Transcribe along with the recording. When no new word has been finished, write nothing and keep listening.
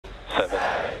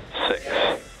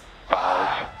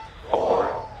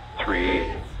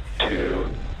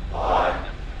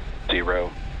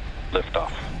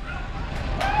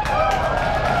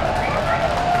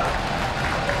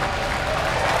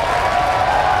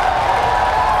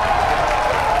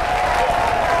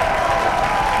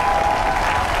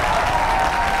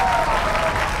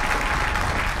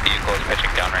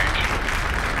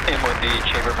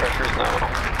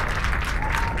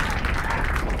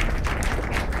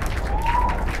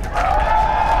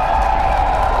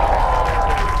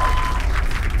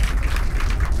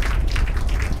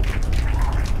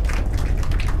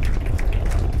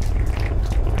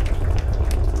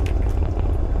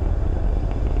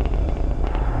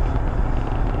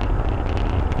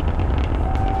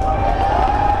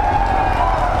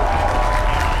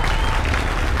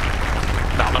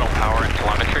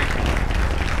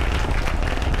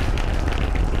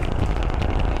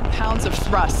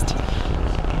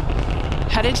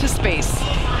headed to space.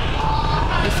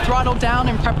 We've throttled down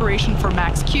in preparation for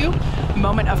max Q,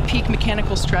 moment of peak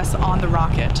mechanical stress on the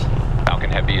rocket. Falcon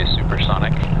Heavy is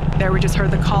supersonic. There we just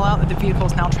heard the call out that the vehicle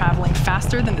is now traveling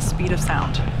faster than the speed of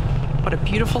sound. What a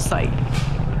beautiful sight.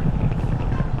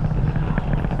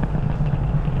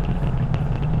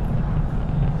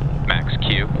 Max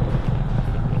Q.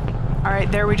 All right,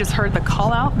 there we just heard the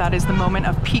call out. That is the moment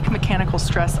of peak mechanical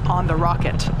stress on the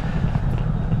rocket.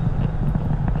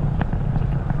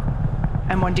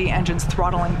 M1D engines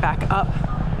throttling back up.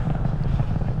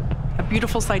 A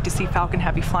beautiful sight to see Falcon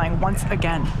Heavy flying once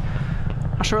again.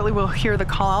 Now, shortly we'll hear the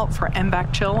call out for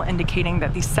MVAC chill, indicating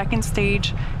that the second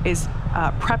stage is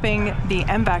prepping the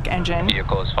MVAC engine.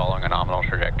 Vehicle is following a nominal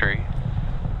trajectory.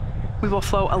 We will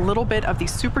flow a little bit of the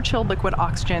super chilled liquid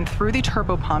oxygen through the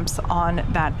turbo pumps on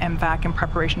that MVAC in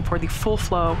preparation for the full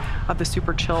flow of the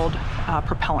super chilled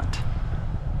propellant.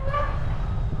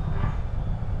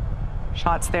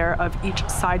 Shots there of each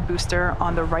side booster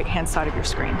on the right-hand side of your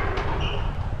screen.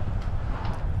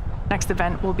 Next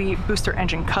event will be booster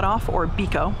engine cutoff, or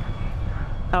BECO.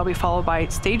 That'll be followed by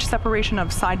stage separation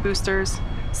of side boosters,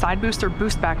 side booster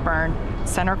boost back burn,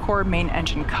 center core main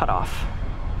engine cutoff.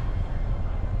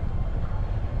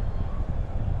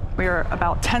 We are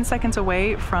about 10 seconds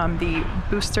away from the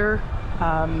booster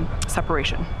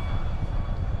separation.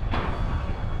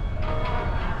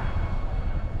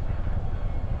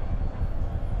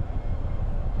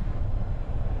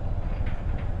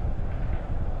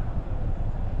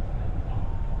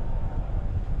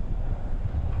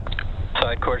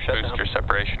 Side core shutdown. Booster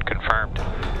separation confirmed.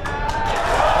 Engine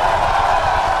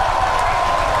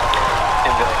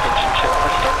chill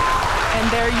start. And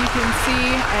there you can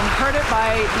see and heard it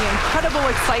by the incredible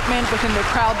excitement within the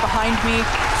crowd behind me.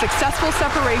 Successful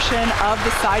separation of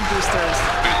the side boosters.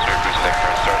 Boost back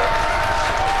startup.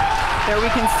 There we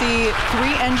can see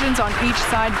 3 engines on each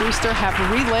side booster have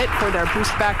relit for their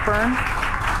boost back burn.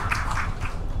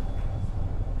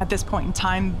 At this point in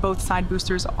time, both side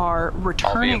boosters are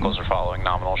returning. All vehicles are following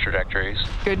nominal trajectories.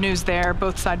 Good news there,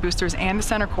 both side boosters and the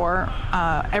center core,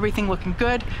 everything looking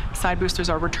good. Side boosters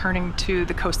are returning to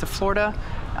the coast of Florida,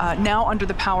 now under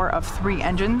the power of 3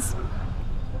 engines.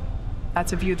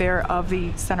 That's a view there of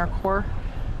the center core.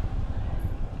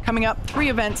 Coming up, 3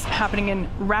 events happening in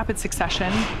rapid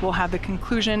succession. We'll have the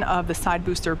conclusion of the side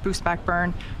booster boost back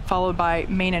burn, followed by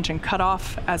main engine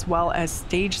cutoff, as well as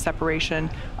stage separation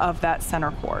of that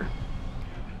center core.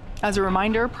 As a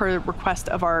reminder, per request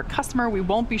of our customer, we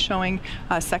won't be showing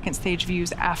second stage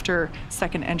views after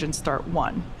second engine start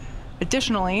 1.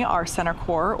 Additionally, our center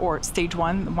core, or stage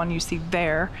 1, the one you see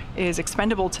there, is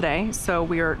expendable today, so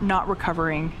we are not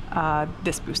recovering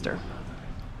this booster.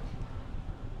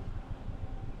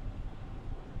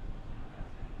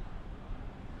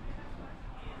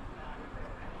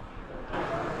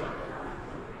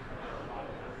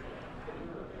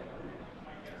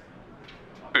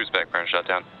 Boost back burn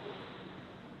shutdown.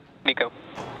 Nico.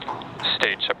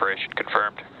 Stage separation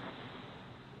confirmed.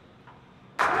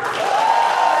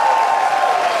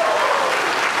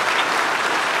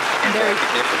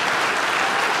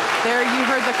 There you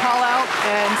heard the call out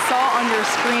and saw on your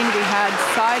screen we had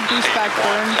side boost back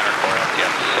burn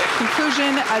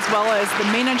conclusion, as well as the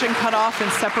main engine cutoff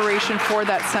and separation for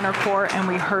that center core, and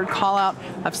we heard call out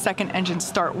of second engine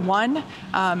start 1.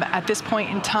 At this point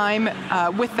in time,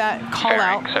 with that call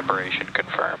out, separation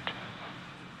confirmed.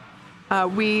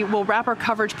 We will wrap our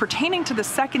coverage pertaining to the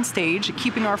second stage,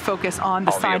 keeping our focus on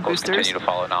the side boosters. Continue to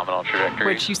follow nominal trajectories.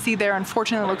 Which you see there,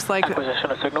 unfortunately, looks like acquisition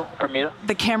of signal, Bermuda.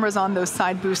 The cameras on those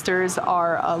side boosters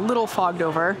are a little fogged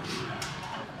over.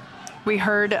 We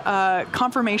heard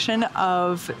confirmation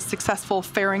of successful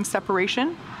fairing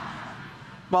separation.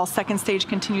 While second stage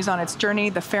continues on its journey,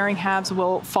 the fairing halves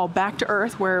will fall back to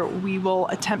Earth, where we will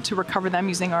attempt to recover them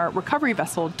using our recovery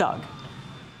vessel, Doug.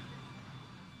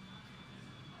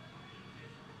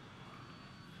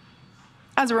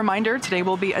 As a reminder, today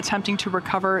we'll be attempting to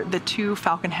recover the 2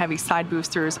 Falcon Heavy side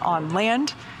boosters on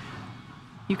land.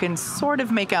 You can sort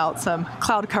of make out some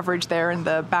cloud coverage there in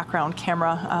the background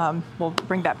camera. We'll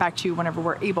bring that back to you whenever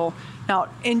we're able. Now,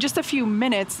 in just a few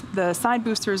minutes, the side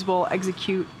boosters will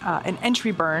execute an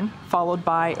entry burn followed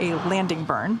by a landing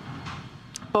burn.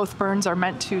 Both burns are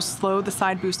meant to slow the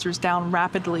side boosters down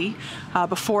rapidly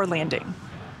before landing.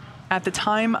 At the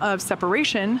time of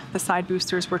separation, the side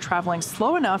boosters were traveling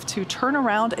slow enough to turn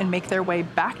around and make their way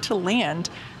back to land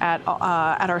at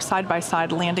our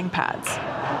side-by-side landing pads.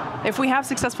 If we have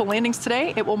successful landings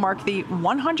today, it will mark the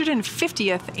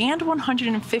 150th and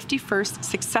 151st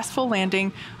successful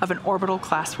landing of an orbital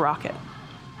class rocket.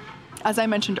 As I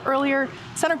mentioned earlier,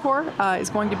 center core is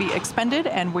going to be expended,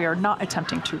 and we are not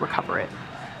attempting to recover it.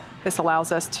 This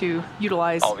allows us to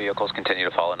utilize... All vehicles continue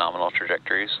to follow nominal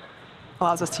trajectories.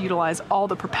 Allows us to utilize all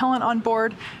the propellant on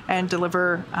board and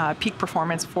deliver peak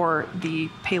performance for the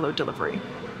payload delivery.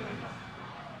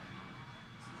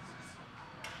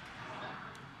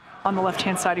 On the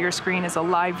left-hand side of your screen is a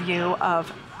live view of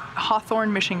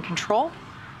Hawthorne Mission Control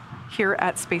here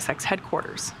at SpaceX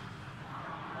headquarters.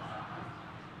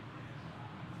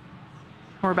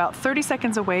 We're about 30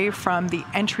 seconds away from the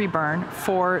entry burn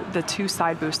for the 2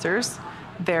 side boosters.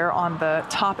 They're on the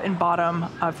top and bottom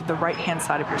of the right-hand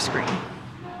side of your screen.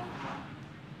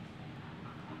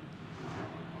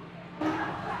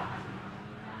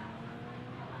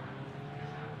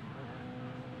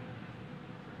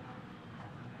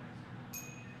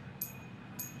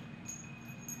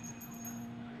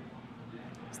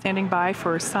 Standing by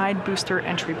for side booster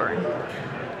entry burn.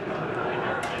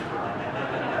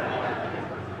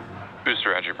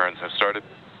 Booster entry burns have started.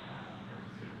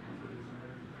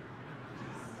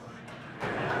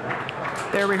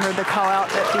 There we heard the call out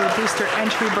that the booster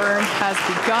entry burn has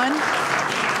begun.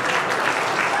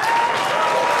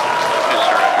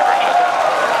 Booster entry burn shut down.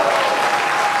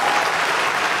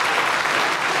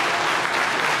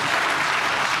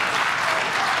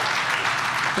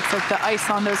 Looks like the ice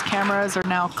on those cameras are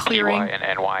now clearing. EY and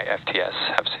NY FTS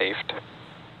have safed.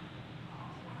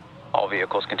 All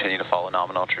vehicles continue to follow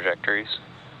nominal trajectories.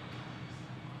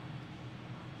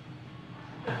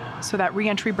 So that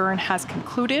re-entry burn has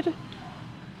concluded.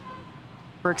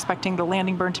 We're expecting the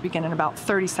landing burn to begin in about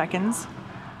 30 seconds.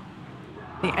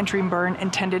 The entry burn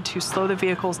intended to slow the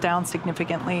vehicles down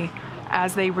significantly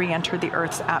as they re-enter the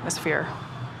Earth's atmosphere.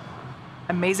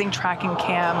 Amazing tracking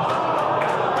cam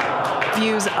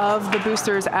views of the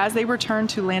boosters as they return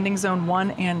to landing zone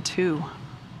 1 and 2.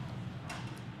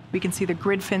 We can see the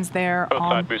grid fins there. Both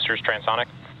side boosters transonic.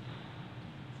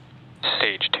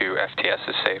 Stage 2 FTS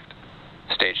is saved.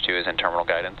 Stage 2 is in terminal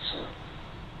guidance.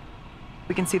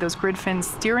 We can see those grid fins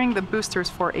steering the boosters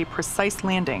for a precise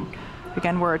landing.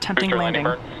 Again, we're attempting Booster landing.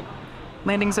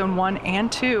 Landing zone 1 and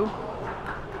 2.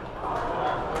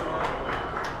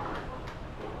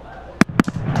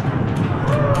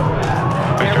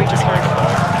 There we just heard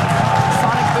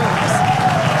sonic booms.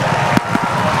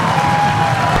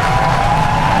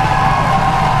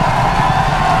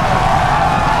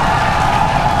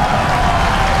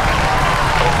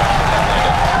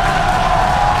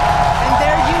 And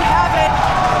there you have it.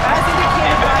 As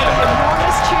indicated by the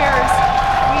enormous cheers,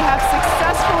 we have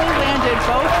successfully landed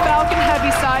both Falcon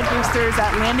Heavy side boosters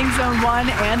at landing zone 1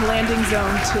 and landing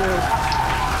zone 2.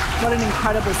 What an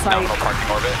incredible sight. Nominal parking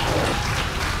orbit.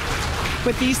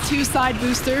 With these 2 side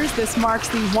boosters, this marks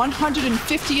the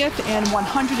 150th and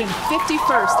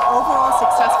 151st overall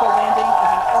successful landing of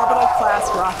an orbital class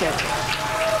rocket.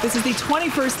 This is the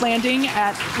 21st landing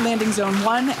at landing zone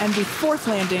 1 and the 4th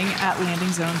landing at landing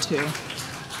zone 2.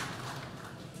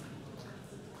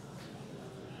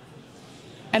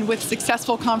 And with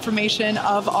successful confirmation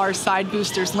of our side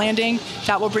boosters landing,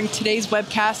 that will bring today's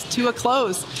webcast to a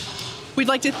close. We'd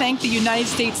like to thank the United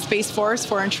States Space Force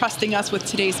for entrusting us with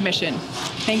today's mission.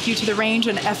 Thank you to the Range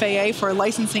and FAA for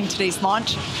licensing today's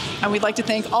launch. And we'd like to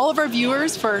thank all of our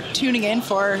viewers for tuning in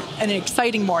for an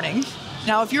exciting morning.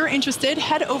 Now, if you're interested,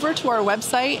 head over to our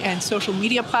website and social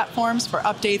media platforms for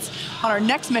updates on our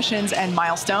next missions and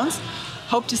milestones.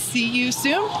 Hope to see you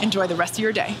soon. Enjoy the rest of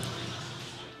your day.